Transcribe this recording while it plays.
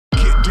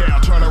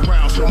down, turn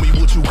around, show me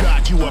what you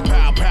got. You a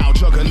pow pow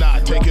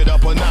juggernaut, take it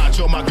up a notch.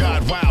 Oh my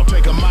God, wow,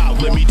 take 'em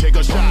out, let me take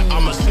a shot.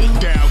 I'ma sit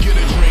down, get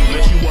a drink,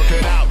 let you work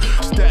it out.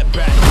 Step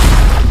back.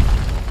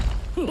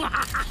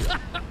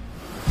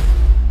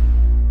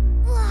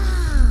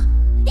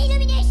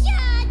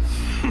 Illumination!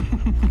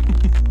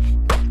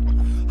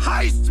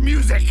 Heist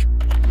music!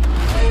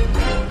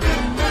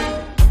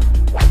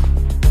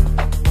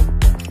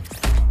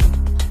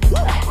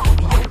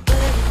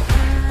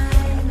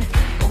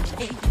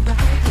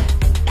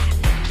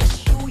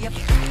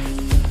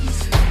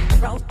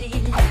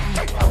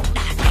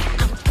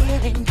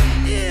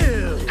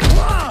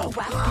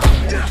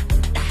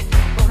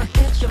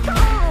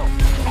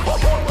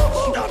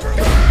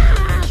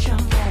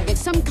 It's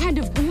some kind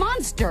of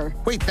monster.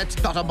 Wait,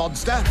 that's not a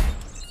monster.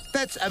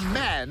 That's a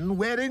man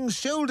wearing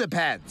shoulder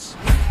pads.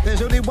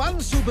 There's only one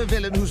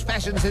supervillain whose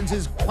fashion sense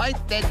is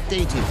quite that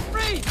dated.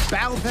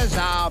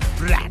 Balthazar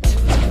Bratt.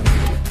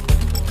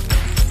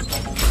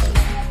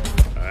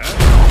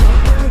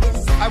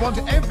 I want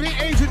every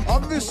agent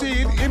on the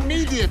scene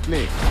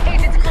immediately.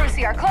 Agents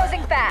Grucy are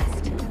closing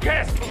fast.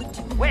 Yes.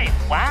 Wait,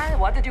 what?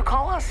 What did you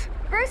call us?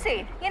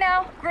 Grucy, you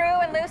know, Gru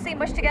and Lucy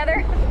mushed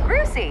together.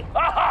 Grucy.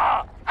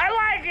 Oh, I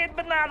like it,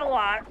 but not a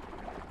lot.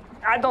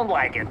 I don't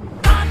like it.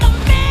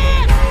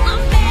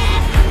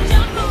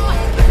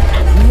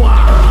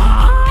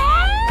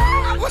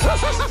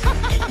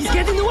 He's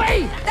getting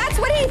away! That's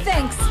what he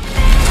thinks.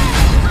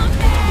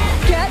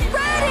 Get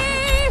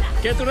ready!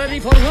 Get ready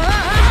for...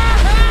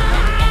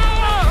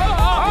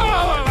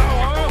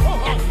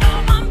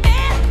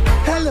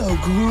 Hello,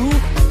 Gru.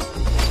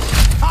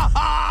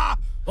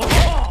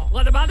 Oh,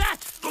 what about that?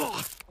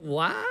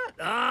 What?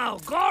 Oh,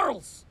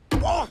 girls!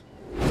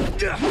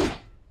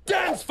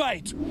 Dance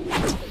fight!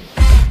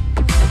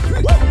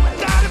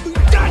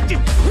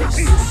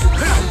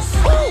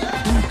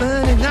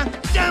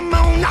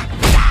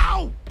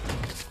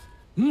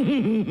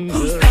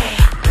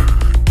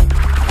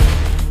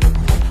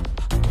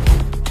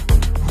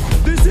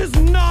 This is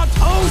not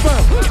over!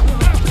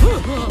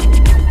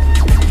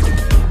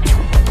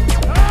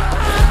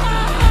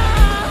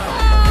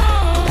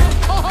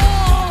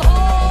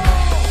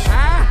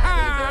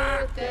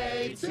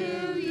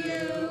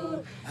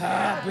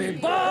 Happy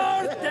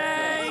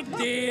birthday,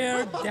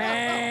 dear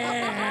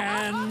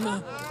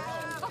Dan!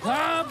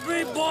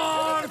 Happy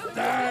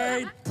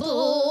birthday to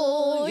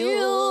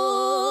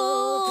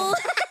you!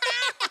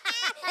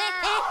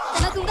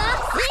 Talagang